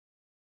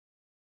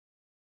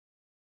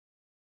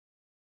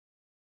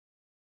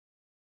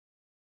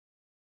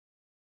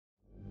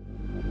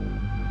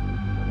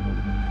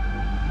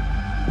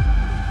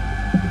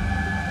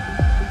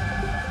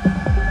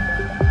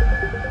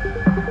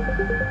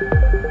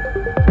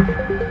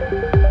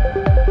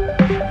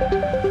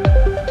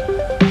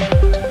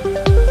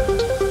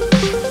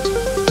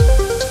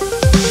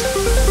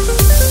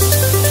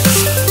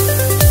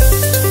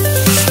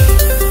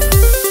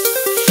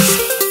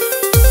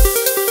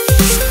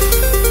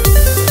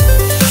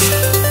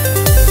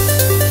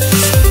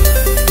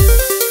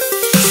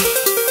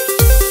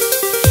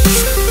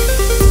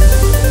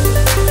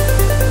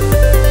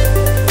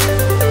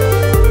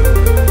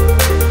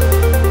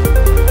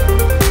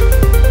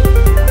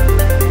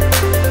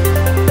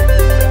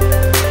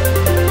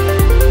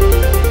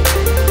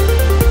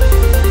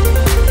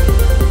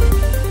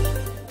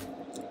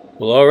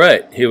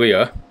here we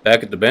are,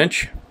 back at the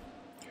bench.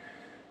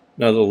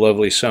 Another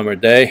lovely summer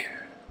day.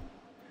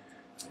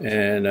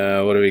 And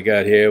what do we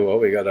got here? Well,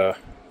 we got a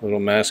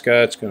little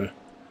mascots. Going to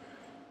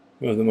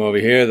move them over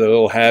here. They're a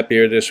little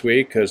happier this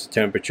week because the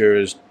temperature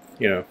is,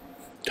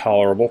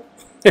 tolerable.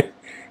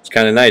 It's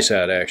kind of nice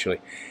out, actually.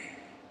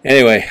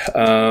 Anyway,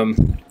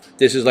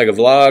 this is like a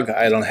vlog.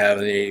 I don't have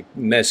any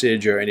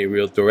message or any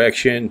real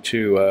direction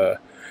to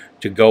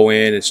go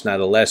in. It's not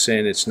a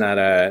lesson. It's not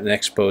an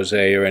expose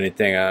or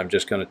anything. I'm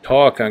just going to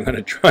talk. I'm going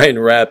to try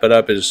and wrap it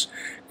up as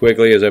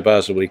quickly as I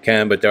possibly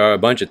can. But there are a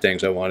bunch of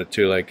things I wanted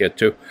to get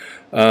to.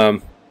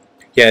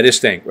 Yeah, this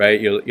thing, right?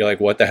 You're like,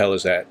 what the hell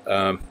is that?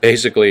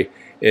 Basically,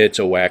 it's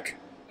a WEC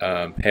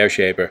hair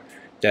shaper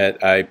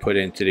that I put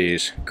into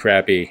these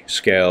crappy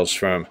scales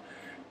from,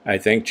 I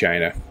think,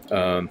 China.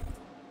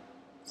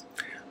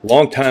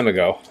 Long time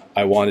ago,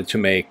 I wanted to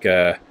make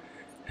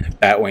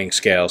batwing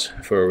scales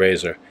for a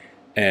razor,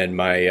 and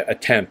my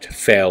attempt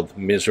failed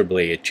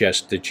miserably.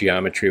 The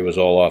geometry was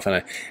all off.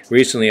 And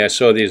recently I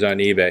saw these on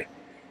eBay,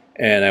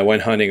 and I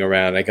went hunting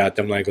around. I got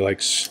them like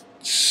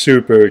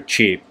super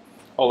cheap.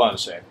 Hold on a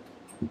sec.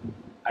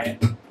 I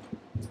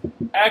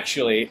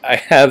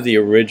have the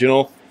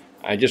original.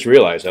 I just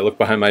realized I looked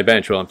behind my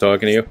bench while I'm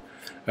talking to you.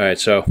 All right,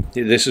 so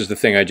this is the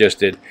thing I just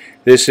did.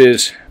 This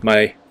is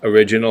my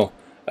original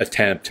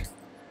attempt.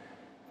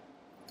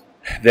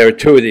 There are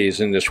two of these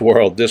in this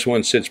world. This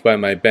one sits by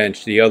my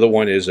bench. The other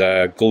one is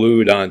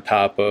glued on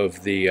top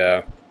of the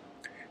TA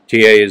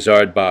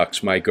Izzard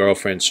box my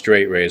girlfriend's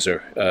straight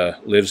razor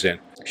lives in.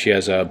 She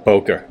has a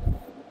Boker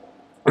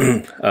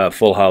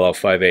full hollow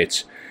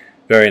 5/8.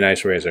 Very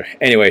nice razor.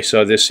 Anyway,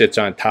 so this sits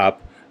on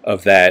top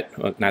of that.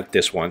 Well, not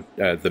this one,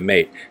 the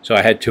Mate. So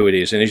I had two of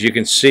these, and as you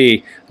can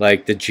see,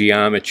 like, the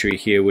geometry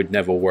here would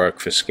never work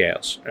for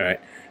scales. All right.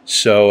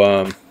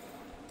 So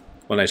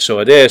when I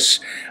saw this,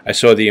 I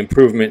saw the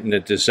improvement in the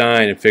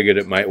design and figured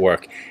it might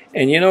work.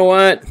 And you know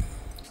what?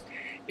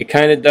 It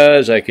kind of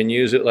does. I can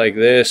use it like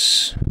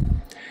this,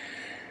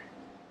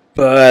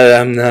 but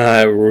I'm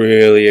not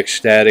really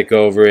ecstatic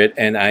over it,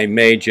 and I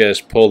may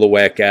just pull the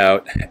WEC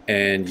out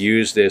and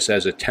use this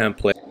as a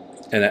template,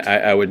 and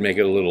I would make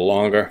it a little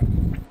longer,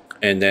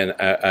 and then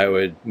I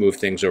would move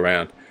things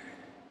around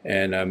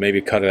and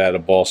maybe cut it out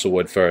of balsa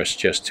wood first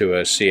just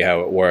to see how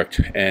it worked,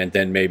 and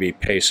then maybe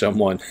pay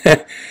someone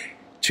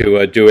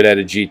to do it at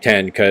a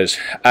G10, because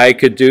I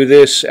could do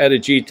this at a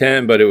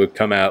G10, but it would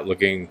come out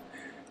looking,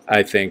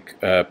 I think,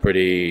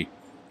 pretty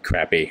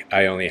crappy.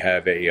 I only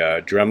have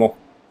a Dremel,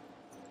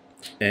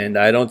 and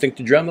I don't think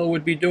the Dremel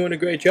would be doing a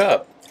great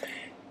job.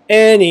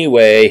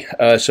 Anyway,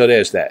 so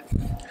there's that.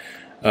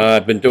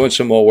 I've been doing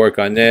some more work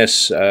on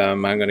this.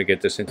 I'm going to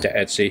get this into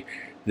Etsy.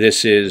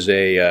 This is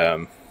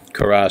a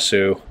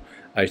Karasu.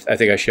 I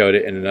think I showed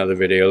it in another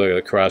video. Look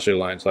at the Karasu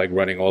lines like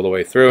running all the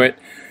way through it.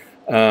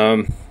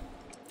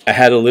 I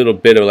had a little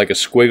bit of like a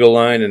squiggle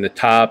line in the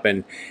top,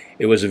 and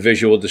it was a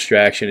visual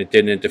distraction. It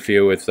didn't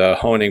interfere with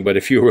honing, but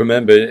if you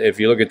remember, if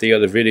you look at the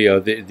other video,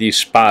 these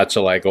spots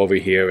are like over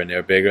here, and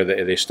they're bigger.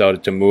 They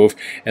started to move,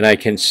 and I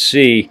can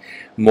see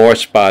more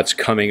spots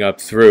coming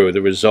up through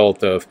the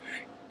result of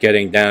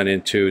getting down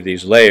into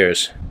these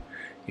layers.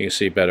 You can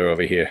see better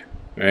over here,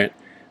 right,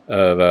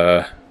 of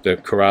the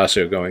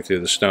Karasu going through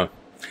the stone.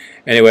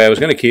 Anyway, I was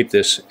going to keep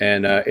this,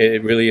 and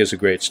it really is a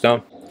great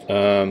stone.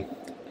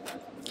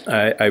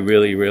 I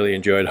really, really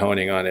enjoyed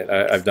honing on it.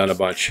 I've done a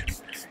bunch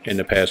in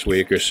the past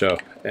week or so,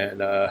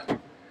 and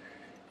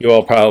you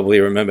all probably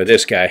remember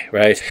this guy,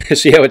 right?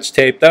 See how it's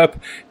taped up?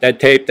 That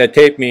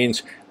tape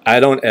means I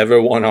don't ever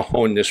want to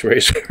hone this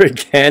razor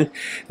again.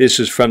 This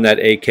is from that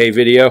AK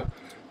video,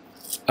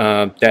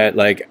 that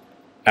like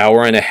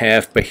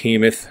hour-and-a-half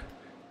behemoth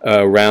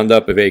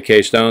roundup of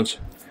AK stones.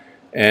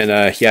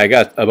 And yeah, I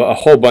got a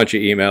whole bunch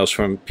of emails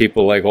from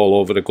people like all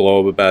over the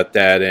globe about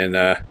that, and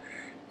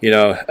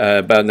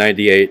about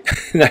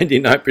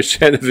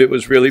 99% of it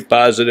was really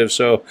positive.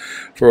 So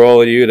for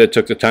all of you that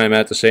took the time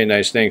out to say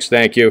nice things,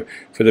 thank you.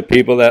 For the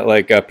people that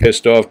got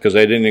pissed off because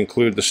I didn't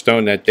include the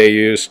stone that they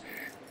use,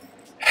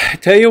 I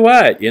tell you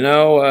what,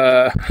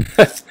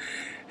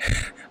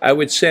 I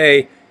would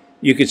say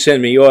you could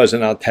send me yours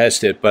and I'll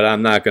test it, but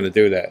I'm not going to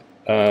do that.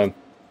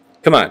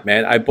 Come on,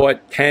 man. I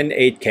bought 10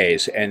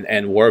 8Ks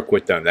and work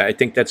with them. I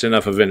think that's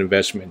enough of an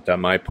investment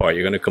on my part.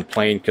 You're going to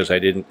complain because I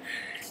didn't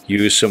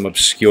use some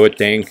obscure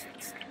thing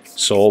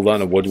sold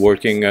on a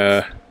woodworking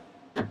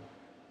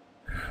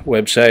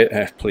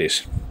website.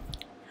 Please.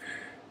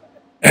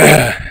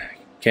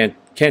 Can't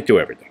do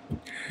everything.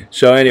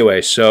 So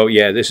anyway, so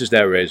yeah, this is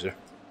that razor.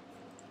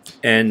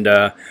 And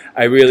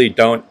I really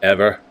don't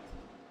ever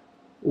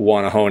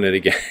want to hone it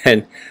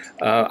again.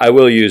 I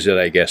will use it,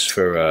 I guess,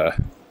 for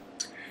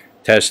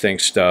testing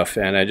stuff,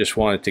 and I just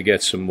wanted to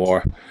get some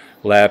more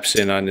laps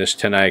in on this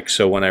tonight,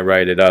 so when I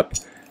write it up,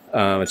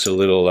 it's a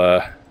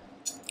little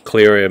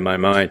clearer in my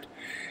mind.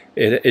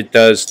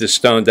 This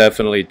stone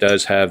definitely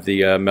does have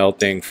the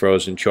melting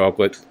frozen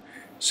chocolate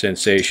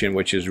sensation,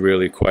 which is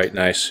really quite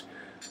nice.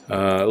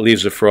 It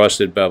leaves a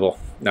frosted bevel,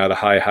 not a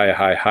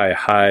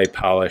high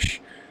polish.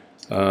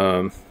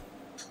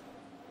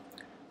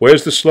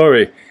 Where's the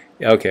slurry?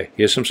 Okay,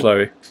 here's some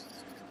slurry.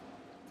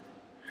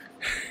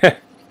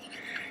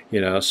 You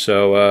know,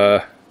 so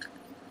I'll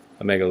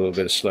make a little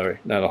bit of slurry,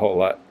 not a whole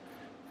lot.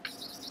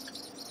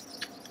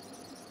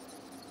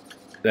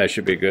 That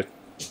should be good.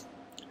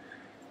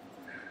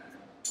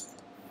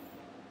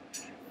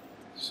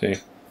 See?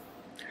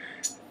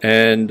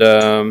 And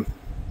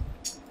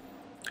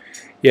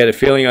yeah, the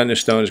feeling on the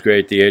stone is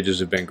great. The edges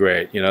have been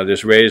great. You know,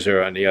 this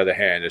razor, on the other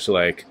hand, is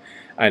like,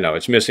 I know,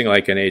 it's missing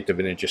like 1/8 of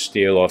an inch of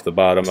steel off the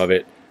bottom of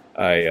it.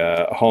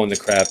 I honed the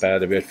crap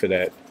out of it for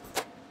that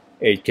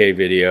 8K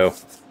video.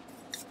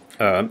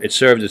 It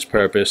served its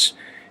purpose.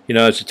 You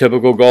know, it's a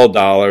typical gold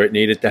dollar. It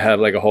needed to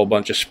have like a whole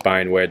bunch of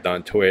spine wear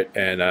done to it,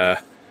 and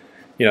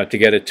you know, to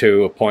get it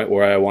to a point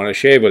where I want to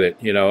shave with it.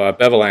 You know,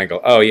 bevel angle.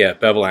 Oh yeah,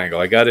 bevel angle.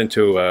 I got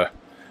into a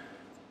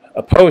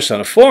post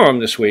on a forum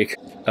this week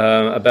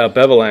about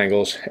bevel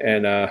angles,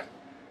 and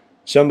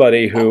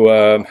somebody who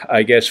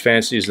I guess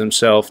fancies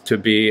themselves to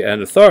be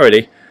an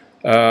authority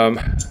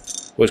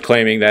was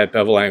claiming that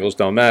bevel angles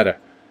don't matter.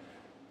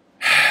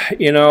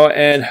 You know,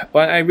 and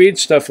when I read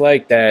stuff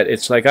like that,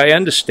 it's like I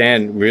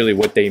understand really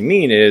what they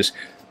mean is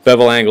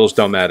bevel angles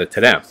don't matter to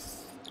them.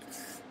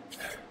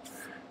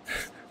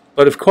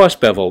 But of course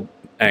bevel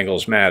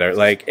angles matter.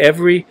 Like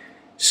every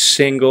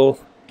single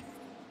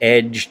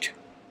edged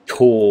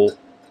tool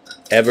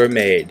ever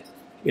made,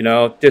 you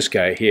know, this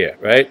guy here,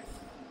 right?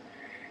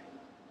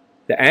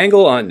 The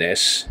angle on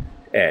this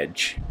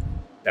edge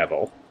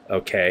bevel,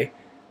 okay,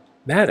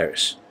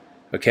 matters,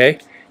 okay?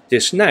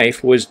 This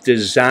knife was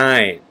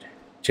designed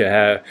to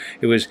have,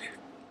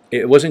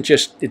 it wasn't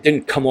just, it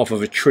didn't come off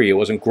of a tree, it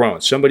wasn't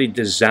grown. Somebody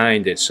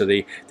designed it, so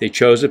they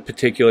chose a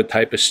particular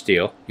type of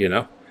steel, you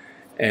know,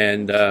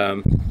 and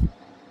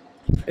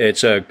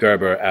it's a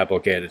Gerber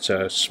applicator. It's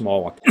a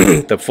small one.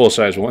 The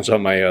full-size one's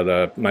on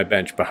my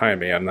bench behind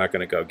me. I'm not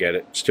going to go get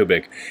it. It's too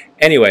big.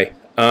 Anyway,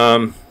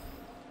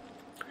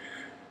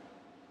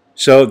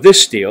 so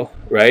this steel,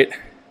 right,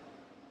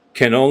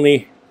 can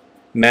only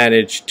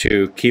manage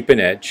to keep an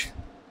edge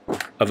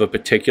of a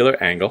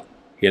particular angle,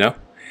 you know,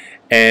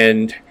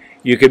 and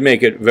you could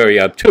make it very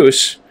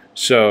obtuse,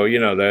 so, you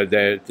know,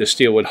 the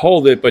steel would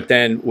hold it, but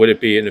then would it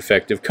be an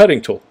effective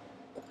cutting tool?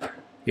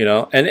 You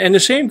know, and the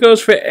same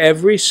goes for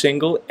every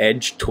single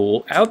edge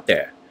tool out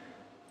there.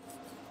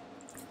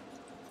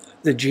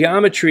 The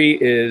geometry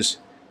is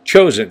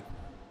chosen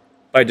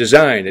by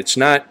design. It's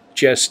not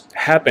just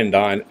happened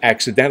on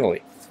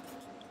accidentally.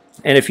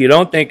 And if you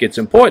don't think it's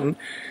important,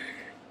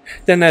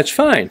 then that's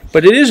fine.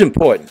 But it is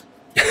important.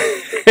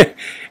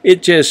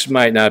 It just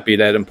might not be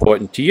that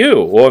important to you,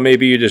 or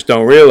maybe you just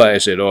don't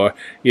realize it, or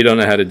you don't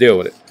know how to deal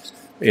with it.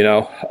 You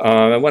know,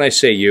 and when I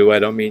say you, I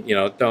don't mean, you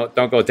know,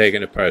 don't go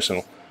taking it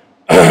personal.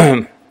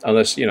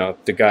 Unless, you know,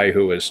 the guy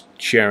who is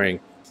sharing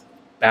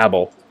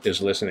babble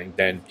is listening,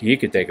 then he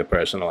could take it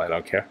personal. I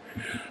don't care.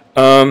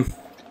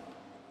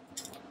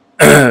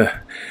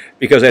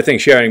 Because I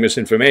think sharing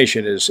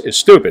misinformation is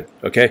stupid,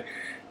 okay?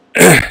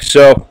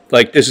 So,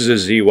 like, this is a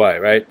ZY,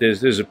 right?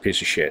 This is a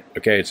piece of shit,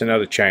 okay? It's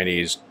another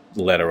Chinese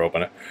letter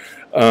opener.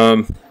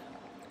 I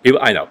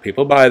know,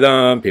 people buy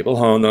them, people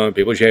hone them,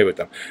 people shave with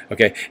them,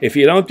 okay? If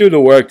you don't do the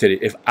work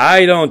if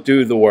I don't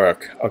do the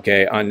work,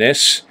 okay, on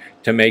this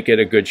to make it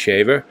a good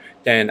shaver,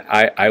 then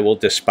I will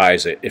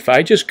despise it. If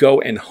I just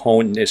go and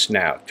hone this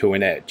now to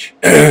an edge,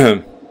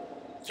 and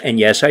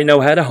yes, I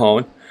know how to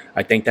hone.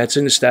 I think that's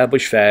an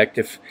established fact.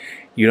 If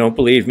you don't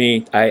believe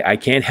me, I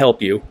can't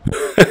help you.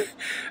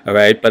 All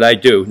right, but I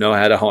do know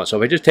how to hone. So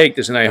if I just take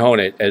this and I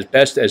hone it as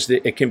best as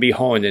it can be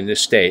honed in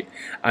this state,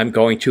 I'm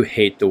going to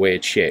hate the way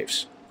it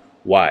shaves.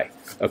 Why?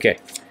 Okay,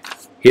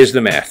 here's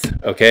the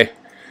math, okay?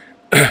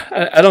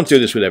 I don't do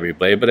this with every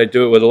blade, but I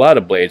do it with a lot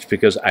of blades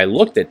because I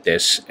looked at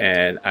this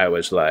and I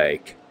was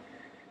like,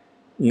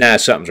 nah,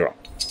 something's wrong,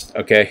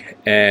 okay?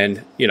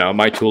 And, you know,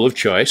 my tool of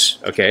choice,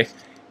 okay,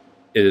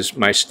 is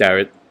my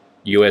Starrett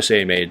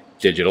USA-made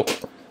digital.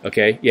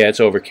 Okay, yeah, it's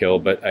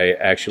overkill, but I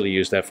actually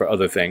use that for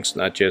other things,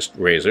 not just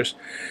razors.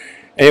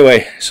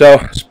 Anyway,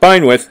 so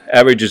spine width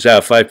averages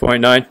out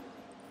 5.9.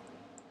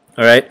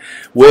 All right,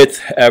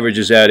 width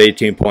averages out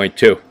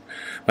 18.2.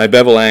 My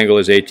bevel angle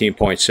is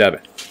 18.7.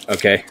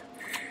 Okay,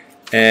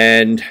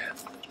 and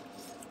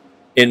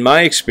in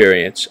my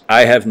experience,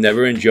 I have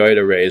never enjoyed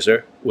a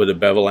razor with a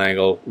bevel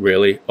angle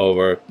really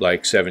over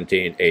like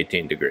 17,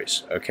 18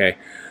 degrees. Okay,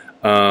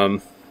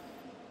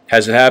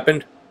 has it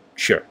happened?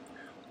 Sure.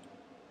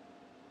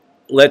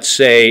 Let's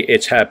say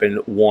it's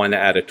happened 1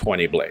 out of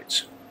 20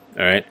 blades,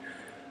 all right?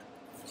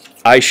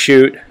 I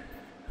shoot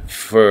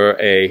for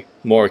a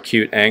more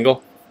acute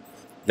angle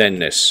than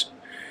this.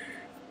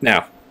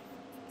 Now,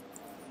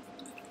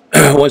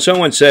 when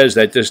someone says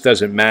that this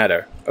doesn't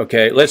matter,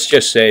 okay, let's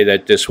just say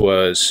that this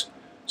was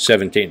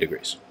 17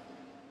 degrees,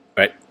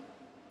 right?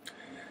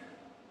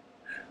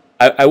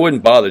 I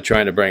wouldn't bother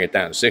trying to bring it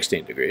down to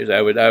 16 degrees.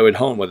 I would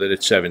hone with it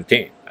at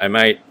 17. I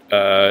might,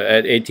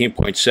 at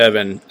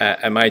 18.7,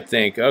 I might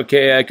think,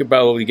 okay, I could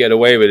probably get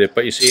away with it.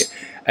 But you see,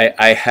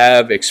 I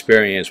have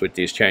experience with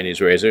these Chinese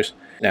razors.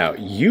 Now,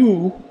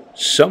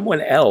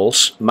 someone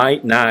else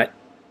might not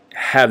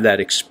have that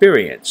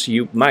experience.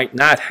 You might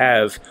not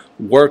have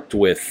worked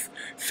with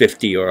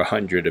 50 or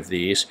 100 of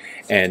these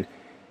and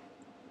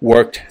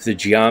worked the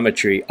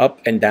geometry up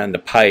and down the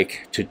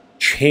pike to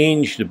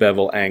change the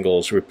bevel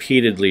angles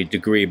repeatedly,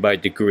 degree by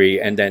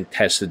degree, and then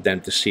tested them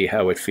to see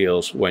how it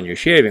feels when you're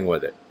shaving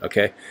with it,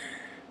 okay?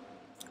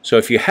 So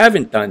if you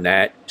haven't done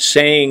that,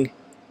 saying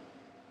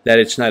that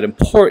it's not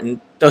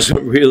important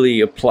doesn't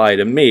really apply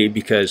to me,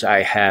 because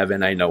I have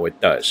and I know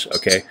it does,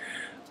 okay?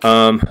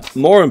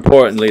 More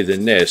importantly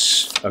than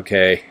this,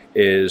 okay,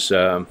 is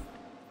a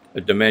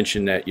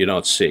dimension that you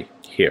don't see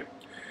here.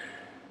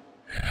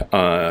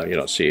 You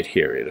don't see it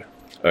here either,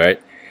 all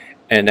right?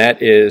 And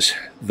that is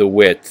the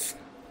width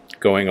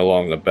going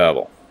along the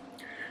bevel.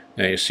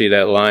 Now you see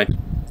that line,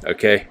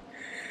 okay?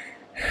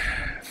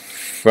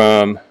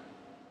 From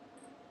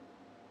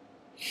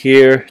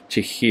here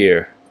to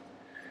here,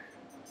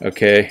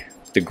 okay,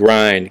 the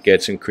grind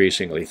gets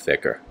increasingly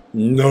thicker,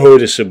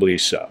 noticeably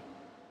so,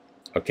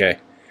 okay?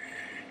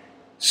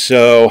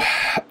 So,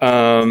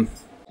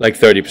 like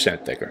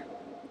 30% thicker.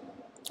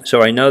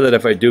 So I know that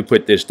if I do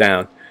put this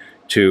down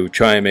to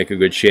try and make a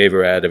good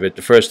shaver out of it,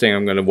 the first thing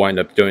I'm going to wind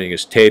up doing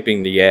is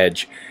taping the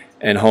edge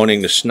and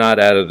honing the snot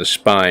out of the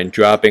spine,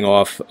 dropping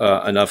off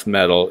enough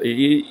metal.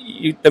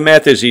 The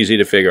math is easy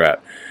to figure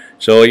out.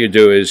 So all you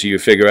do is you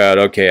figure out,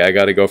 okay, I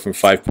got to go from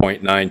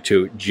 5.9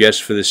 to,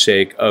 just for the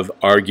sake of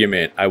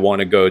argument, I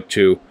want to go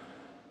to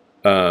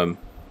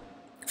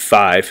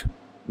 5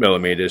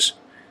 millimeters.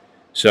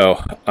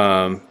 So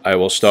I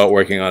will start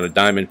working on a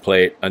diamond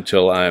plate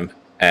until I'm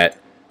at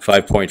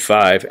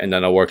 5.5, and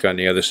then I'll work on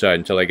the other side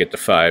until I get to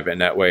 5,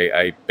 and that way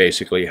I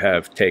basically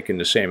have taken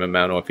the same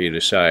amount off either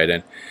side,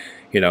 and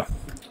you know,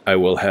 I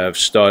will have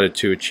started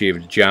to achieve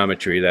the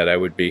geometry that I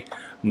would be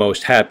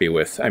most happy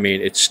with. I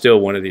mean, it's still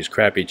one of these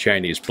crappy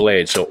Chinese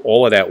blades, so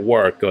all of that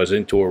work goes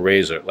into a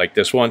razor like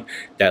this one,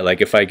 that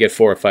like if I get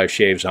 4 or 5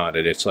 shaves on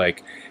it, it's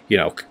like, you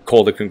know,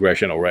 call the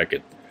congressional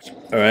record.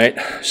 All right,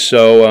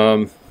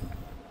 so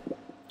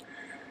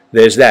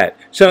there's that.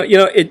 So, you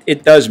know,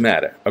 it does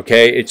matter,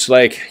 okay? It's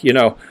like, you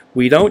know,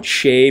 we don't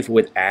shave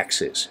with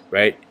axes,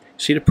 right?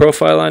 See the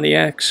profile on the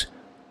axe?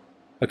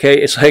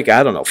 Okay, it's like,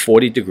 I don't know,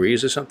 40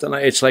 degrees or something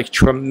like that. It's like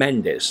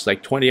tremendous,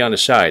 like 20 on the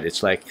side.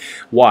 It's like,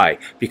 why?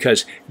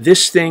 Because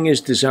this thing is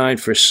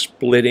designed for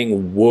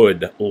splitting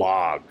wood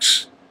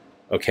logs,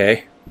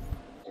 okay?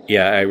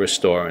 Yeah, I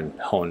restore and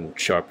hone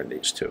sharpen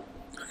these too.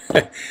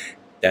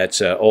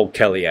 That's old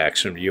Kelly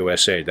axe from the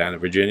USA down in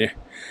Virginia.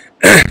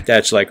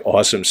 That's like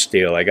awesome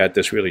steel. I got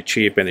this really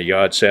cheap in a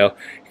yard sale.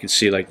 You can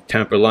see like the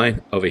temper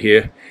line over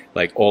here.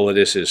 Like all of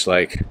this is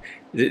like,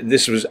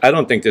 this was, I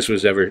don't think this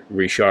was ever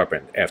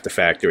resharpened after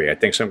factory. I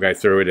think some guy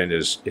threw it in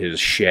his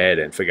shed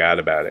and forgot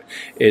about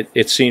it.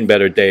 It's seen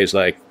better days,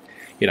 like,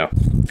 you know,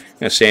 I'm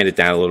gonna sand it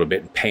down a little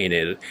bit and paint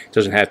it. It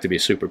doesn't have to be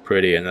super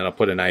pretty, and then I'll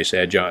put a nice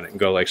edge on it and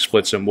go like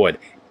split some wood.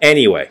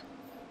 Anyway,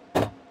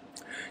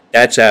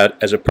 that's out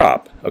as a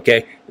prop,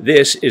 okay?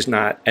 This is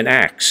not an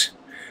axe.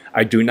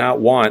 I do not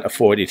want a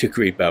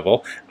 40-degree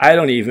bevel. I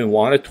don't even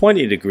want a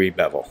 20-degree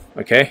bevel,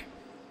 okay?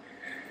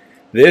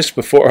 This,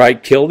 before I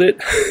killed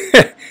it,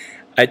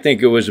 I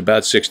think it was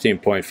about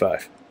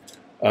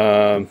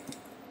 16.5.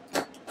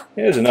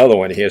 Here's another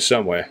one here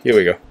somewhere. Here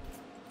we go.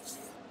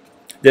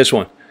 This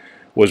one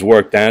was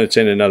worked down. It's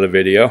in another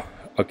video,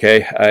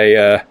 okay?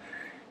 I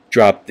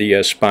dropped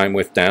the spine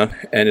width down,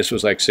 and this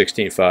was like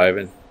 16.5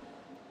 and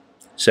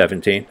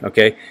 17,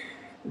 okay?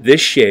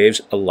 This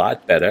shaves a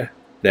lot better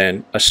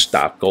than a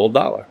stock gold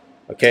dollar,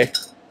 okay?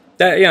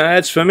 That, you know,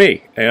 that's for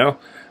me, you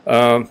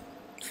know?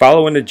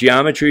 Following the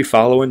geometry,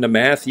 following the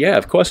math, yeah,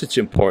 of course it's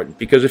important,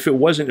 because if it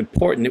wasn't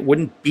important, it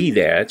wouldn't be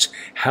there. It's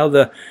how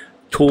the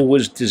tool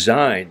was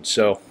designed.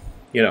 So,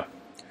 you know,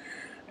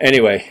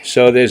 anyway,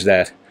 so there's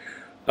that.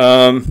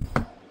 Oh,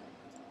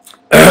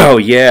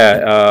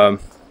 yeah,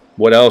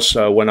 what else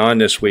went on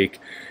this week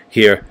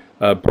here,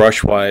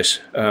 brush-wise?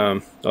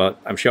 I'm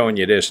showing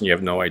you this, and you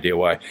have no idea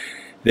why.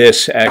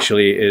 This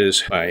actually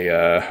is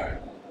my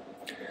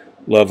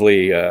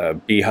lovely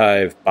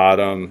Beehive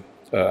bottom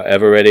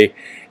Eveready.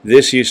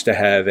 This used to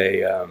have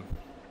a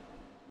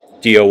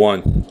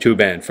DO1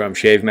 two-band from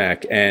Shave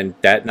Mac, and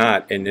that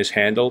knot in this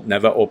handle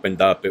never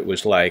opened up. It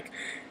was like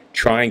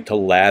trying to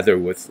lather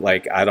with,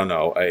 like, I don't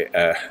know,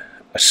 a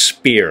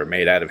spear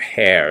made out of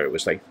hair. It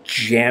was like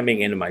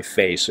jamming into my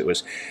face. It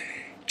was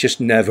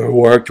just never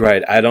worked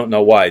right. I don't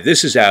know why.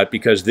 This is out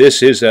because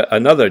this is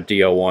another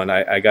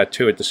DO1. I got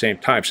two at the same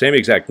time. Same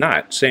exact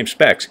knot, same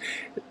specs.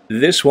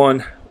 This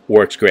one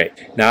works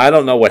great. Now, I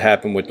don't know what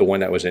happened with the one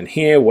that was in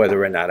here,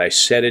 whether or not I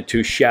set it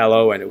too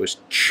shallow and it was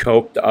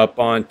choked up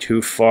on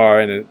too far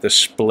and the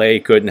splay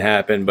couldn't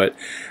happen, but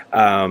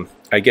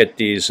I get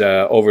these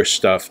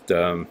overstuffed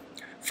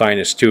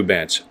finest two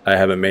bands. I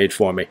have them made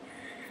for me.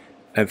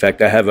 In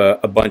fact, I have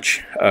a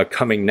bunch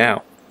coming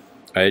now.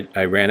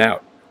 I ran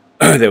out.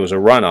 There was a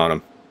run on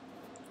them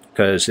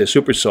because they're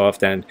super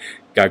soft and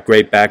got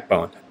great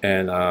backbone,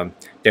 and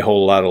they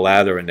hold a lot of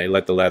lather and they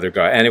let the leather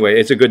go. Anyway,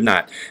 it's a good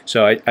knot.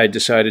 So I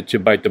decided to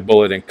bite the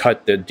bullet and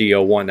cut the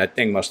DO1. That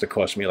thing must have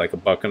cost me like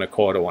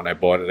 $1.25 when I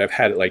bought it. I've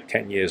had it like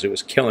 10 years. It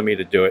was killing me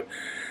to do it.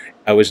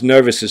 I was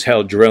nervous as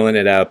hell drilling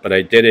it out, but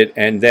I did it.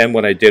 And then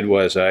what I did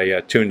was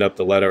I tuned up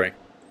the lettering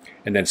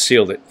and then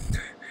sealed it,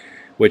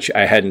 which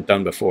I hadn't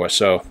done before.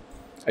 So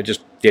I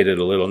just did it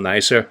a little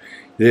nicer.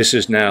 This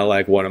is now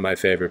like one of my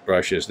favorite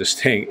brushes. This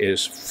thing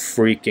is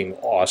freaking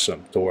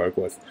awesome to work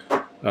with.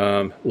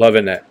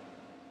 Loving it.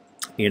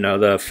 You know,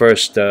 the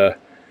first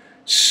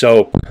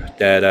soap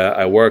that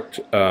I worked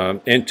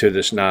into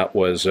this knot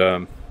was,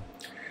 I'm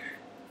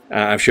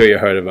sure you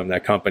heard of them,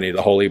 that company,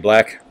 the Holy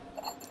Black.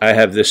 I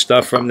have this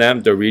stuff from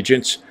them, the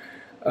Regents.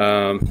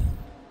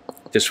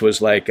 This was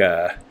like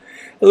a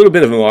little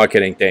bit of a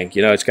marketing thing.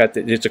 You know,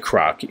 it's a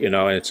crock, you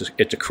know, and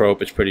it's a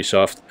crope. It's pretty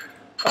soft.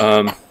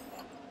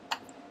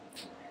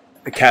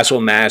 Castle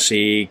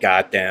Massey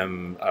got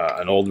them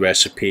an old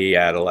recipe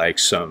out of like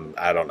some,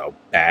 I don't know,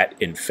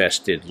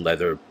 bat-infested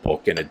leather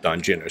book in a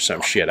dungeon or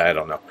some shit, I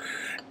don't know.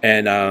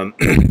 And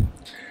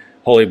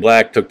Holy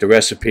Black took the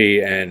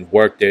recipe and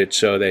worked it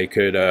so they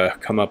could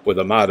come up with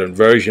a modern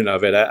version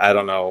of it. I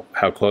don't know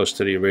how close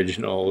to the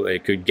original they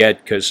could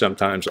get, because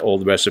sometimes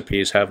old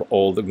recipes have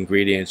old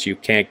ingredients you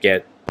can't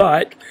get.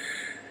 But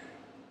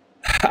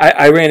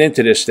I ran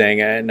into this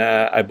thing and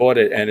I bought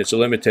it, and it's a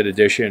limited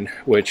edition,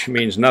 which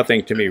means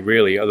nothing to me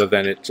really other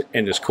than it's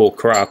in this cool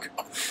crock.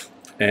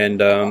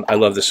 And I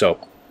love the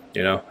soap,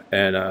 you know,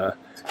 and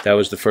that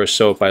was the first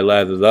soap I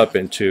lathered up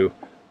into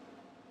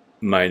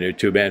my new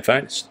Two Band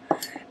Finest.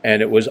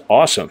 And it was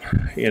awesome,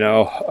 you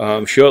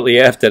know. Shortly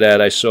after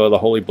that, I saw the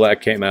Holy Black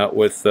came out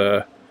with,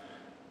 what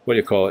do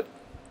you call it,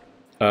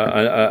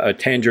 a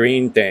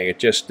tangerine thing.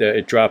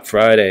 It dropped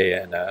Friday,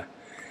 and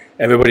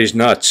everybody's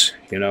nuts,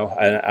 you know.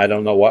 I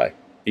don't know why,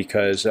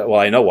 because, well,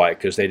 I know why,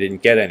 because they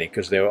didn't get any,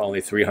 because there were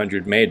only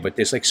 300 made, but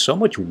there's like so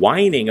much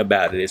whining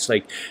about it. It's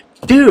like,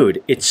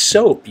 dude, it's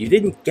soap, you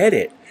didn't get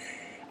it.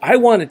 I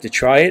wanted to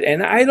try it,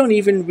 and I don't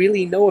even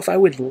really know if I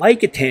would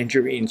like a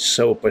tangerine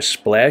soap or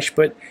splash,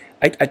 but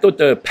I thought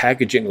the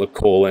packaging looked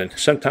cool, and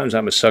sometimes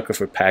I'm a sucker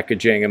for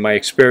packaging, and my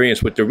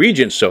experience with the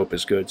Regent soap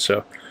is good,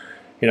 so,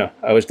 you know,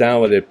 I was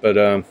down with it.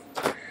 But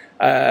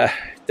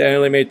they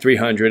only made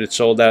 300. It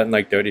sold out in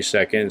like 30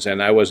 seconds,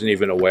 and I wasn't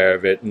even aware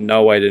of it.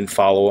 No, I didn't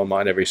follow them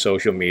on every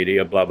social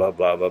media, blah, blah,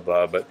 blah, blah,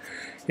 blah. But,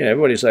 you know,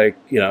 everybody's like,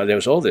 you know, there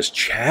was all this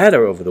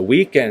chatter over the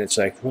weekend. It's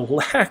like,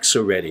 relax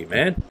already,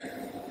 man.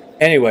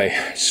 Anyway,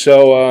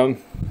 so,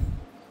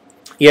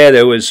 yeah,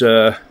 there was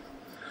a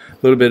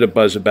little bit of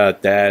buzz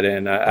about that,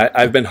 and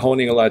I've been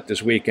honing a lot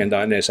this weekend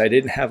on this. I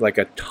didn't have like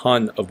a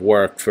ton of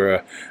work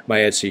for my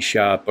Etsy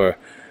shop or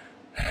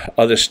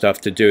other stuff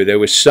to do. There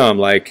was some,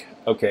 like,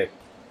 okay,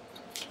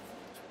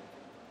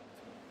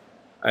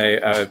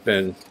 I've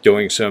been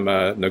doing some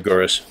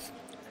Naguras.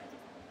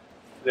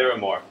 There are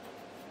more.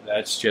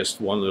 That's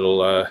just one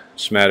little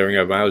smattering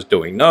of them. I was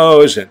doing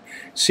those and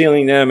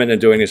sealing them, and then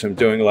doing this. I'm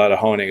doing a lot of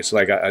honing. It's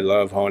like I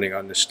love honing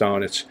on the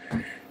stone. It's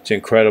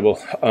incredible.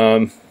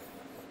 You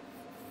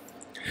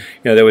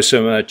know, there was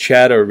some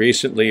chatter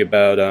recently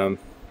about, you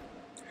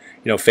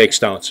know, fake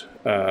stones.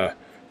 There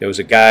was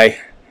a guy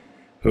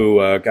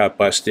who got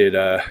busted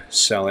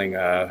selling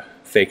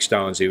fake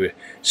stones. He was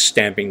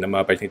stamping them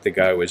up. I think the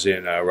guy was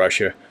in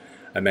Russia.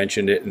 I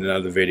mentioned it in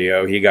another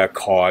video. He got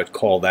caught,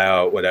 called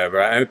out, whatever.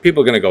 I mean,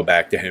 people are going to go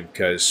back to him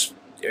because,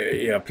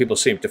 you know, people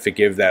seem to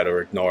forgive that or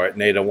ignore it,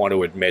 and they don't want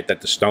to admit that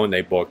the stone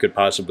they bought could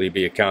possibly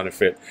be a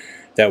counterfeit.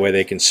 That way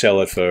they can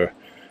sell it for,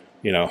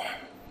 you know,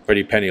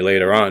 pretty penny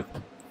later on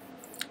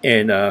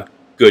in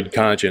good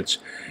conscience.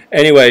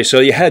 Anyway, so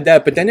you had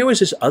that, but then there was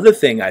this other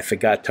thing I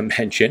forgot to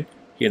mention,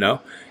 you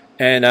know,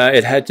 and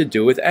it had to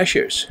do with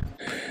Eschers.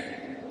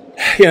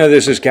 You know,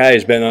 there's this guy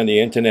who's been on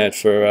the internet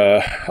for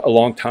a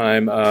long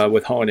time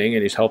with honing,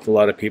 and he's helped a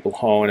lot of people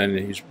hone, and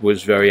he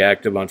was very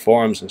active on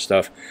forums and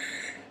stuff.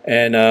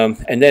 And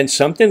then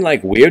something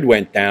like weird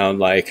went down.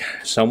 Like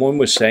someone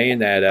was saying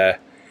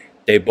that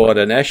they bought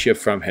an Escher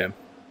from him,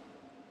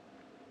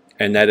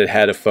 and that it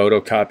had a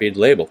photocopied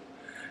label.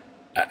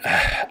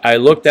 I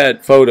looked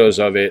at photos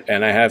of it,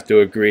 and I have to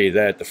agree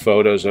that the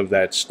photos of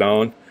that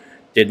stone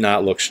did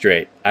not look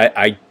straight.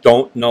 I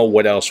don't know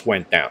what else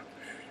went down.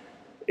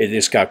 It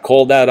just got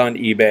called out on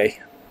eBay.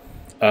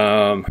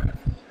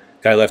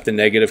 Guy left a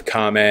negative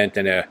comment,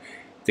 and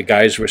the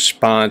guy's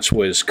response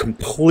was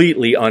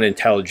completely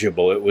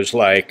unintelligible. It was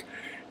like,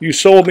 "You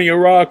sold me a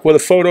rock with a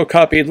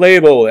photocopied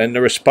label," and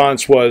the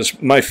response was,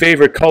 "My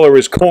favorite color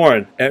is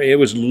corn." I mean, it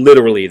was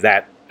literally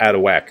that out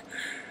of whack.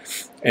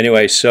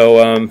 Anyway,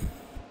 so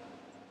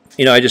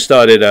you know, I just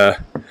started.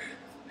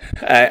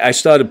 I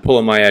started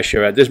pulling my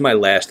Escher out. This is my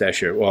last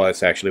Escher. Well,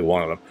 it's actually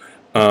one of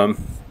them.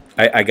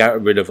 I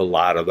got rid of a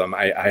lot of them.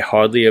 I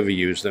hardly ever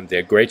use them.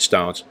 They're great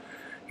stones,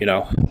 you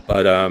know.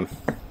 But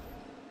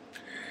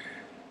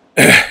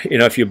you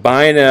know, if you're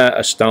buying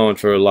a stone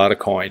for a lot of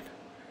coin,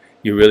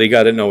 You really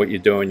got to know what you're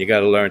doing. You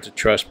got to learn to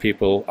trust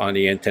people on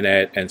the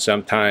internet. And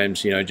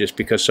sometimes, you know, just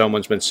because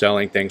someone's been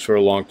selling things for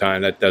a long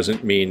time, that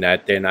doesn't mean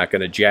that they're not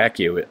going to jack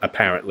you.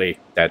 Apparently,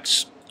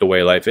 that's the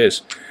way life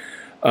is.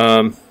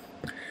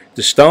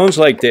 The stones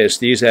like this,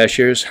 these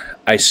Eschers,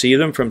 I see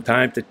them from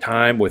time to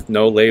time with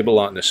no label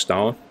on the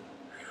stone,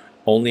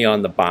 only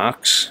on the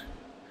box.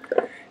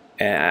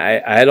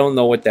 And I don't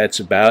know what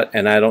that's about,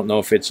 and I don't know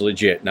if it's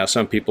legit. Now,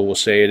 some people will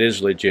say it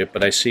is legit,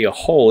 but I see a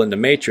hole in the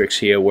matrix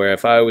here where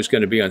if I was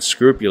going to be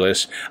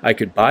unscrupulous, I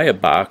could buy a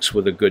box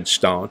with a good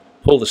stone,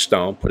 pull the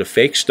stone, put a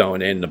fake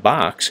stone in the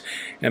box.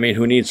 I mean,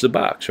 who needs the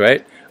box,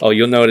 right? Oh,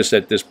 you'll notice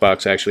that this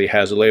box actually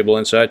has a label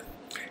inside.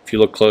 If you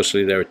look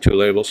closely, there are 2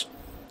 labels.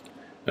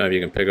 I don't know if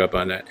you can pick up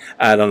on that.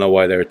 I don't know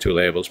why there are 2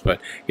 labels,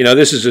 but, you know,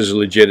 this is as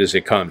legit as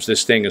it comes.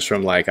 This thing is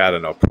from, like, I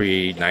don't know,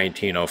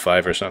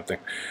 pre-1905 or something.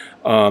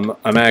 I'm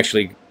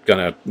actually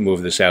going to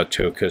move this out,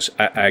 too, because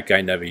I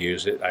never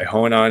use it. I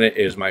hone on it.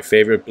 It is my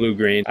favorite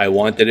blue-green. I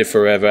wanted it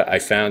forever. I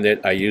found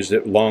it. I used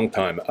it a long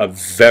time, a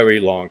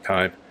very long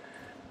time.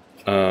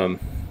 But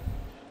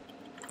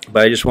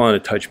I just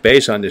wanted to touch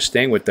base on this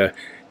thing with the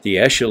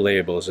Escher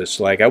labels. It's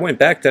like I went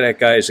back to that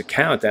guy's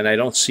account, and I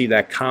don't see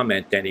that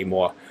comment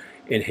anymore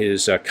in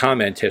his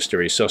comment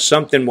history. So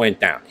something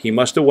went down. He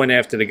must have went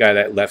after the guy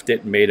that left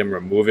it and made him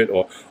remove it,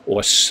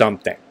 or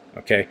something.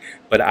 Okay,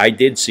 but I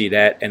did see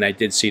that, and I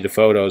did see the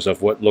photos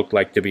of what looked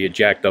like to be a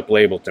jacked up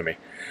label to me.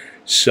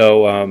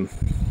 So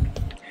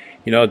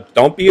you know,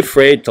 don't be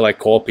afraid to like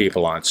call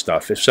people on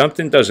stuff. If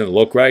something doesn't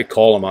look right,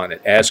 call them on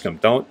it. Ask them.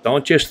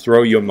 Don't just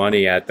throw your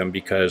money at them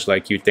because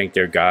like you think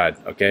they're God.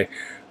 Okay,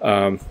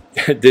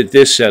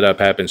 this setup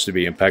happens to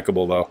be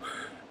impeccable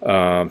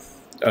though.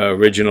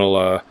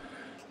 Original.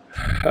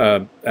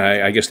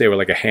 I guess they were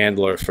like a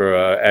handler for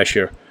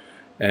Escher,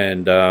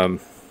 and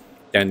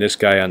this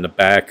guy on the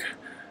back,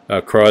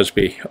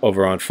 Crosby,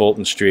 over on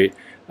Fulton Street,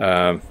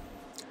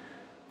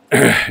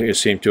 it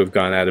seemed to have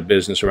gone out of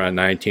business around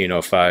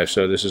 1905.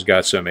 So this has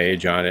got some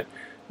age on it.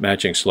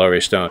 Matching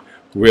slurry stone,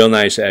 real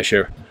nice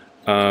Escher.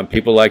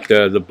 People like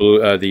the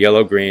blue, the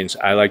yellow greens.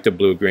 I like the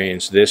blue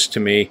greens. This to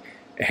me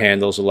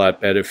handles a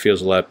lot better,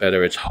 feels a lot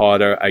better. It's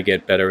harder. I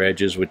get better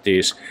edges with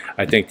these.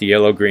 I think the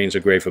yellow greens are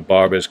great for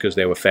barbers because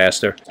they were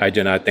faster. I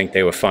do not think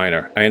they were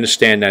finer. I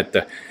understand that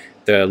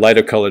the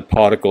lighter colored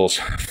particles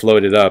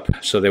floated up,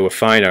 so they were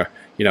finer,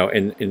 you know,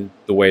 in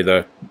the way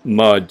the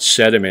mud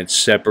sediments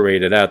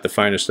separated out. The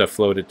finer stuff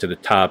floated to the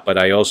top, but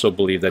I also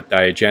believe that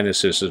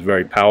diagenesis is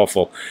very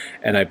powerful,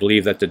 and I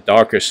believe that the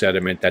darker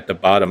sediment at the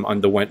bottom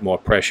underwent more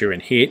pressure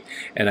and heat,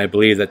 and I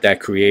believe that that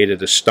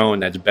created a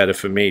stone that's better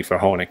for me for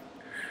honing.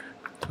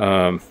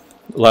 A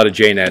lot of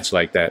J-nets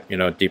like that, you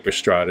know, deeper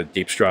strata,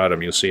 deep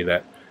stratum, you'll see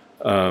that.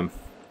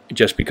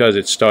 Just because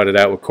it started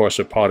out with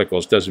coarser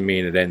particles doesn't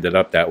mean it ended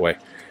up that way.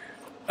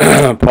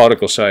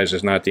 Particle size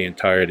is not the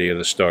entirety of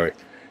the story,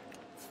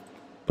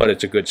 but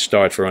it's a good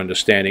start for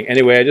understanding.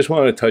 Anyway, I just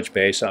wanted to touch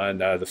base on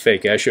the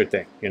fake Escher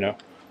thing, you know.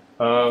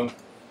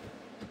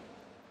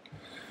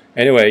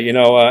 Anyway, you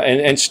know,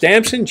 and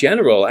stamps in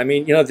general. I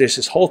mean, you know, there's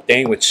this whole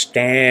thing with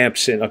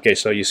stamps, and okay,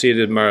 so you see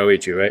the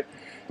Maruichi, right?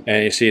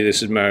 And you see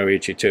this is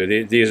Maruichi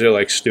too. These are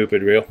like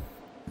stupid real.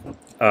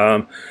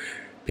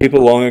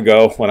 People long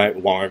ago,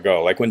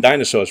 like when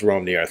dinosaurs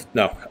roamed the earth.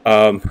 No,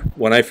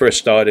 when I first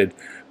started,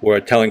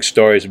 were telling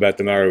stories about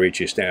the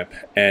Maruichi stamp,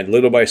 and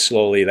little by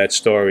slowly, that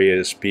story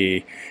is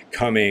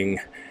becoming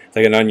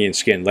like an onion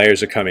skin.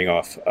 Layers are coming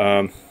off.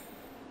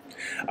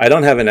 I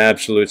don't have an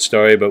absolute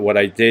story, but what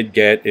I did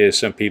get is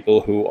some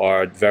people who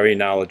are very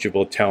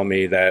knowledgeable tell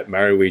me that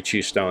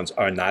Maruichi stones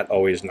are not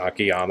always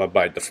Nakayama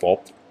by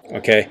default.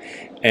 Okay,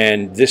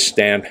 and this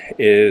stamp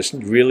is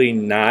really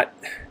not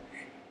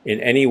in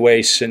any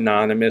way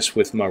synonymous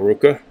with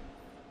Maruka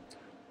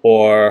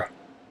or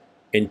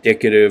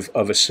indicative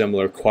of a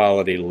similar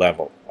quality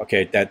level.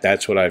 Okay,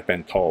 that's what I've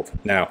been told.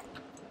 Now,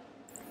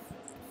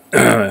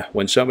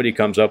 when somebody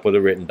comes up with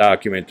a written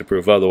document to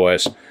prove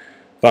otherwise,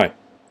 fine.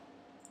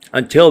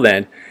 Until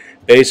then,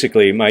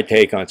 basically my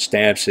take on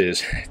stamps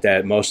is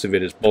that most of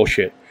it is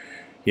bullshit.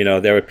 You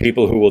know, there are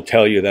people who will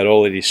tell you that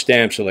all of these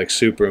stamps are like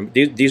super.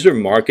 These are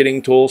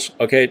marketing tools.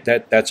 Okay,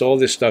 that's all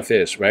this stuff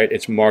is, right?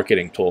 It's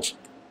marketing tools.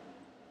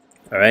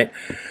 All right.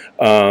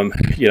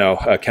 You know,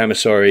 a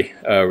Camisari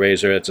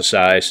razor, it's a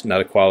size, not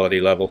a quality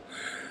level.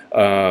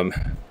 The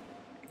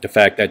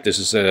fact that this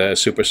is a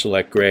super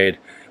select grade,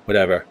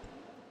 whatever.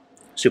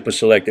 Super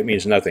select, it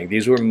means nothing.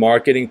 These were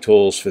marketing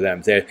tools for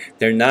them.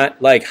 They're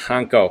not like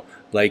Hanko,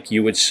 like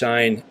you would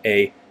sign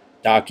a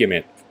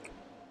document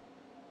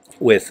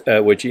with,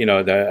 which, you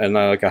know,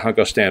 like a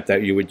Hanko stamp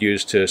that you would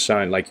use to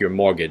sign like your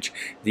mortgage.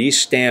 These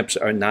stamps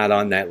are not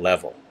on that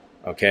level,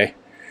 okay?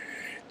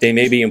 They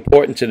may be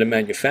important to the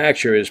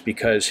manufacturers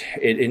because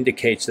it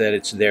indicates that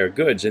it's their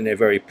goods and they're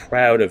very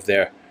proud of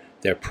their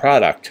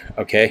product,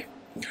 okay?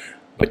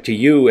 But to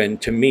you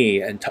and to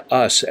me and to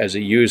us as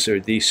a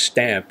user, these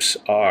stamps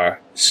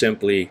are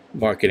simply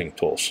marketing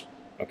tools,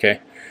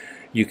 okay?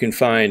 You can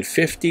find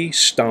 50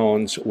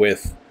 stones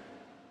with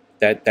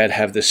that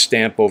have the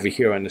stamp over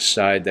here on the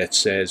side that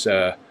says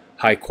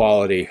high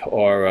quality,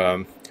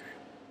 or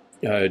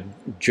Jun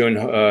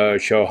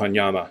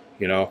Shohanyama,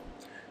 you know.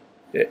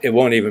 It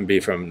won't even be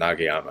from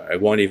Nagayama.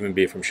 It won't even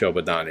be from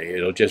Shobodani.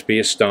 It'll just be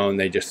a stone.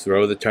 They just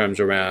throw the terms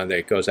around.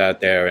 It goes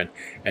out there,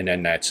 and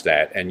then that's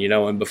that. And, you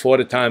know, and before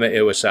the time of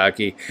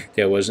Iwasaki,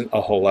 there wasn't a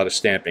whole lot of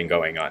stamping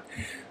going on.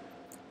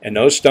 And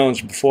those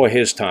stones before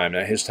his time,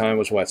 now his time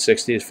was what,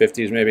 60s,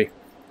 50s maybe?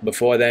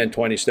 Before then,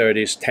 20s,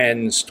 30s,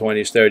 10s,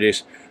 20s,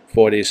 30s,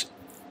 40s,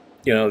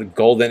 you know, the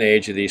golden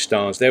age of these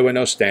stones. There were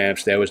no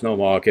stamps. There was no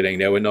marketing.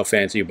 There were no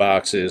fancy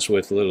boxes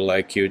with little,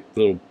 like, cute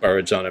little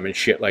birds on them and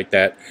shit like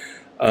that.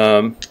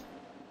 And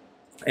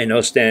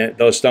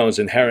those stones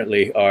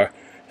inherently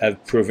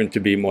have proven to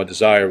be more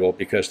desirable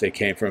because they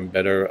came from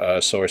better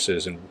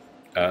sources and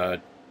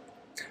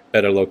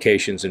better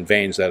locations and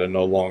veins that are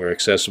no longer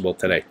accessible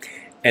today.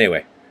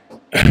 Anyway,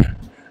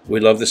 we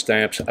love the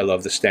stamps. I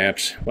love the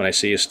stamps. When I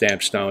see a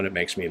stamped stone, it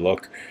makes me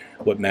look.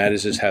 What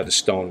matters is how the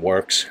stone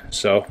works.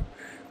 So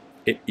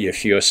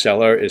if your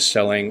seller is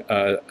selling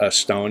a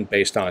stone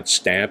based on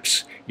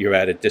stamps, you're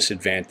at a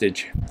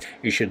disadvantage.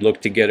 You should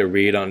look to get a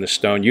read on the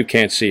stone. You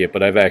can't see it,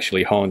 but I've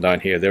actually honed on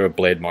here. There are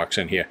blade marks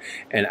in here.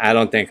 And I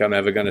don't think I'm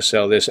ever going to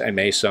sell this. I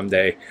may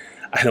someday.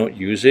 I don't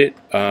use it,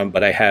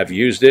 but I have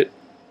used it.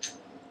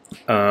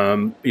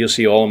 You'll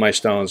see all of my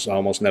stones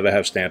almost never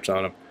have stamps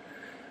on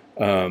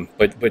them.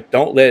 But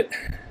don't let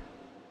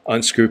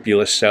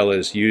unscrupulous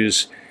sellers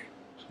use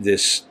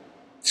this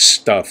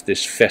stuff,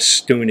 this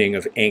festooning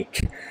of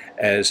ink,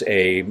 as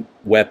a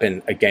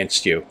weapon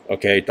against you.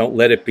 Okay, don't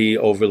let it be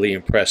overly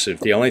impressive.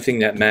 The only thing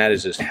that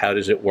matters is how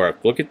does it work.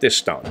 Look at this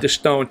stone. This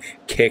stone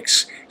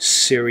kicks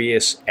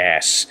serious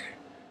ass.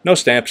 No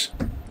stamps.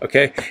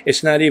 Okay,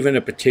 it's not even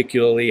a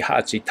particularly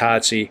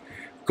hotsy-totsy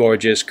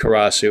gorgeous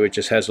Karasu. It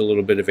just has a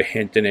little bit of a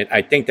hint in it.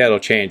 I think that'll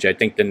change. I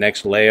think the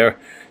next layer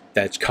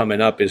that's coming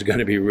up is going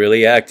to be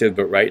really active,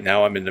 but right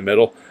now I'm in the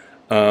middle.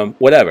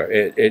 Whatever.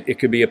 It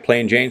could be a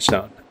plain Jane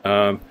stone.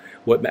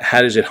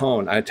 How does it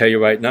hone? I tell you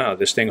right now,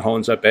 this thing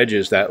hones up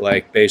edges that,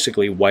 like,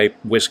 basically wipe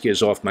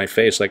whiskers off my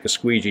face like a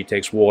squeegee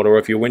takes water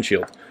off your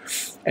windshield.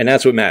 And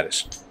that's what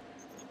matters.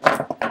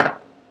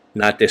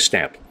 Not this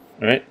stamp,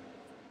 all right?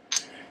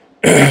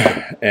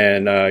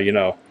 And, you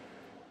know,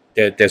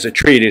 there's a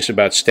treatise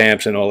about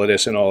stamps and all of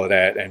this and all of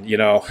that. And, you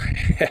know,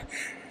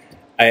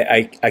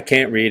 I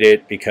can't read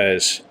it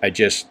because I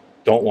just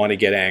don't want to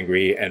get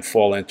angry and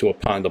fall into a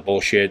pond of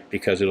bullshit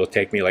because it'll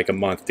take me like a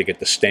month to get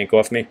the stink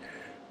off me.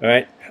 All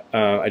right,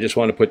 I just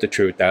want to put the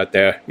truth out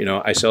there. You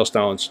know, I sell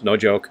stones, no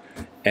joke,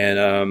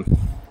 and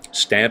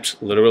stamps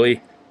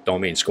literally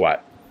don't mean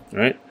squat. All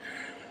right,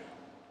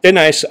 they're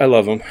nice. I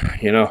love them.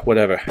 You know,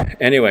 whatever.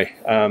 Anyway,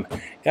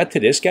 got to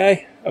this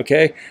guy,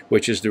 okay,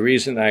 which is the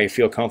reason I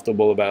feel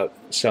comfortable about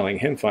selling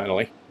him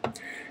finally,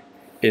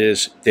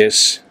 is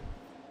this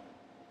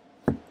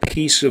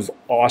piece of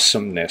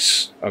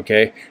awesomeness,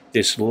 okay,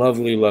 this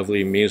lovely,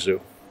 lovely Mizu,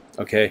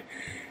 okay,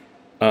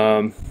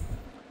 no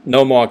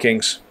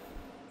markings.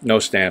 No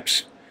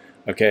stamps,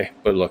 okay,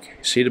 but look,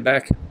 see the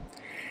back?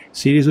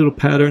 See these little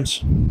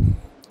patterns?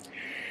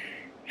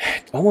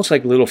 Almost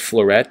like little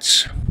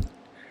florets.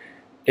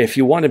 If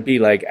you want to be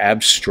like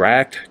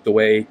abstract, the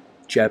way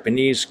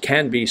Japanese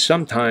can be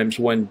sometimes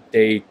when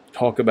they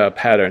talk about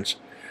patterns,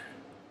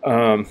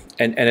 and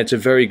it's a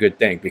very good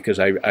thing because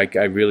I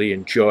really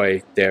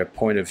enjoy their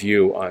point of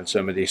view on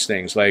some of these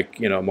things, like,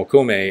 you know,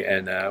 Mokume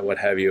and what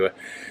have you.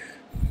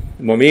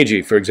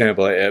 Momiji, for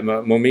example,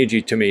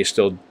 Momiji to me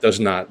still does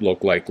not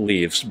look like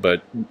leaves,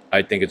 but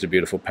I think it's a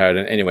beautiful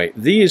pattern. Anyway,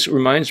 these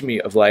reminds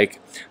me of like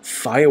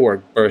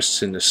firework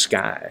bursts in the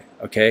sky,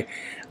 okay?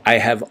 I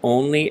have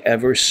only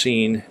ever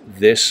seen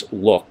this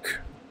look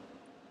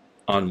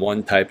on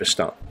one type of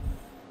stone.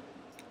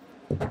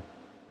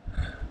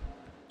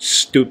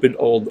 Stupid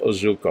old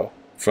Ozuko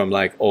from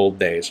like old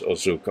days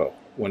Ozuko,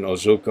 when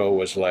Ozuko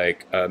was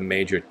like a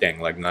major thing,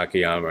 like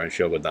Nakayama and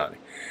Shobodani.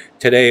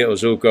 Today,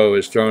 Ozuko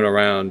is thrown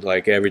around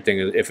like everything.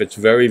 If it's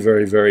very,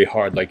 very, very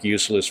hard, like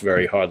useless,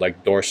 very hard,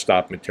 like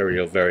doorstop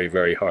material, very,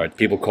 very hard,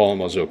 people call them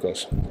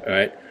Ozukos. All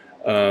right.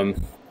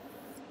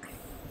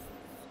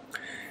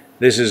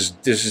 This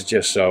is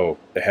just so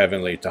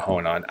heavenly to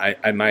hone on.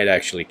 I might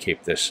actually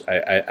keep this.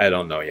 I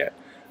don't know yet.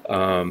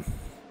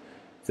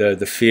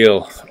 The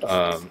feel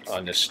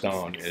on this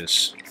stone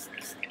is,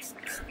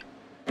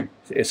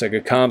 it's like a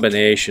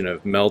combination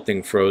of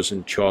melting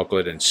frozen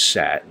chocolate and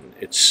satin.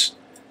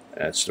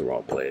 That's the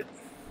wrong blade.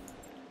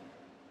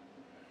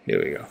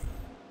 Here we go.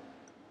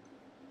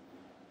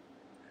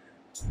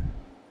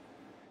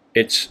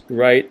 It's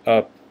right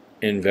up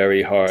in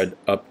very hard,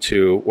 up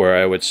to where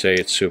I would say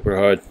it's super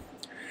hard.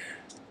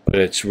 But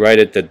it's right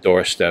at the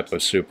doorstep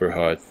of super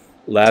hard.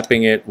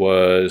 Lapping it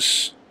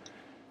was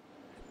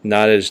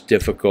not as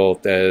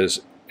difficult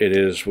as it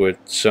is with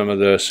some of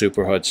the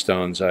super hard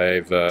stones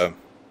I've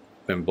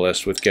been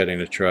blessed with getting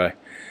to try.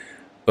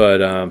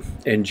 But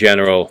in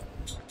general,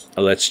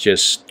 let's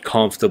just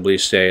comfortably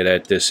say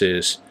that this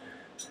is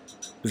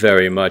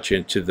very much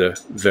into the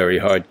very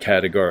hard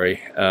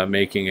category,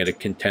 making it a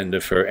contender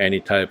for any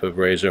type of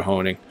razor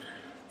honing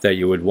that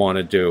you would want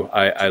to do.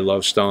 I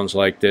love stones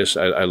like this.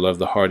 I love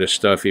the harder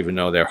stuff, even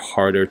though they're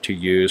harder to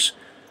use.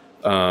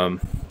 The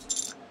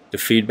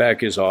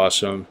feedback is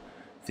awesome.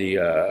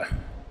 The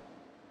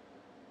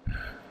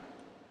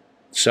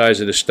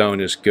size of the stone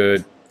is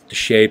good. The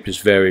shape is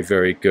very,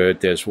 very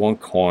good. There's one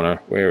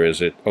corner. Where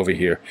is it? Over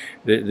here.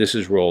 This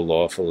is rolled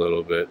off a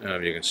little bit. I don't know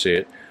if you can see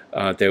it.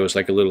 There was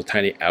like a little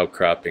tiny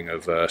outcropping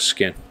of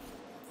skin.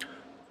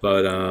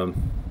 But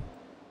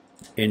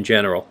in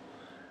general,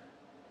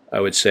 I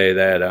would say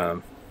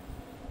that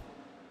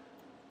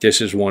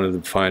this is one of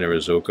the finer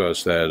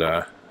Azucos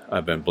that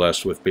I've been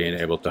blessed with being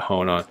able to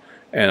hone on.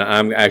 And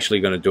I'm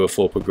actually going to do a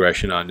full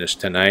progression on this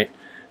tonight.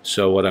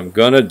 So what I'm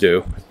going to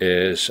do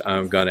is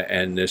I'm going to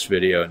end this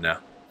video now.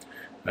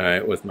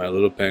 Alright, with my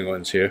little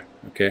penguins here.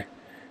 Okay.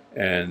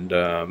 And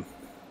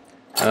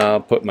I'll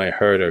put my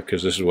herder,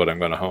 because this is what I'm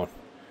going to hone.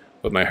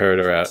 Put my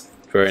herder out.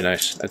 Very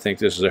nice. I think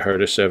this is a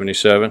herder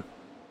 77.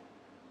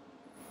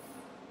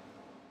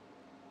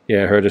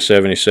 Yeah, herder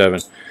 77.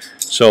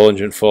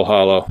 Solingen, full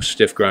hollow,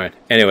 stiff grind.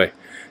 Anyway,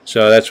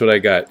 so that's what I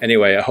got.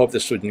 Anyway, I hope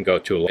this wouldn't go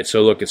too long.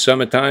 So look, it's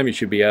summertime. You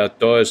should be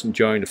outdoors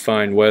enjoying the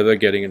fine weather,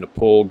 getting in the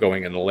pool,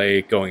 going in the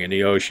lake, going in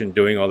the ocean,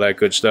 doing all that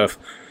good stuff.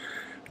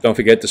 Don't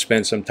forget to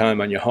spend some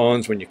time on your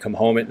hones when you come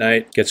home at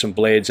night. Get some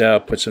blades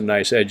out, put some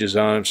nice edges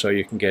on them so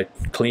you can get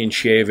clean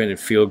shaven and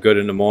feel good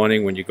in the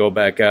morning when you go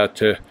back out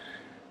to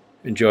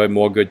enjoy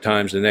more good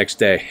times the next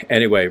day.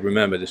 Anyway,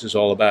 remember, this is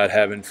all about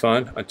having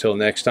fun. Until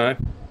next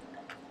time,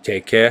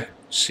 take care.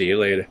 See you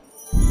later.